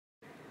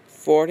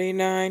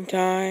49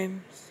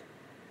 times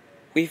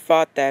we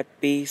fought that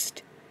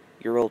beast,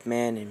 your old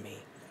man and me.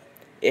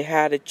 It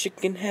had a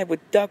chicken head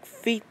with duck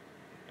feet,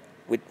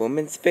 with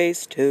woman's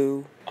face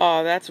too.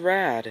 Aw, that's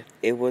rad.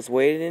 It was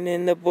waiting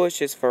in the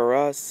bushes for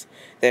us,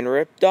 then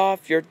ripped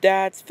off your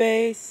dad's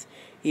face.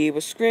 He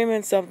was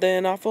screaming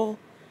something awful.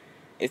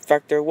 In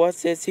fact, there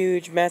was this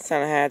huge mess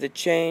and I had to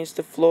change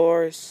the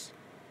floors.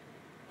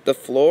 The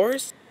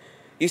floors?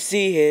 You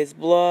see his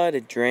blood,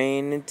 it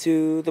drained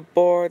into the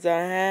boards.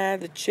 I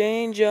had to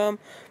change 'em.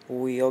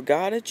 We all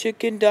got a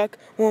chicken duck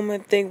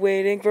woman thing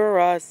waiting for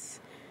us.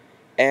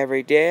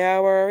 Every day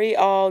I worry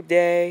all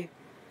day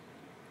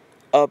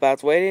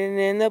about waiting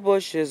in the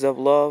bushes of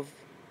love.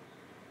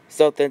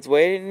 Something's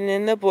waiting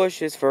in the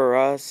bushes for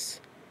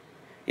us.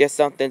 Yes,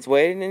 something's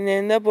waiting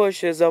in the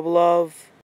bushes of love.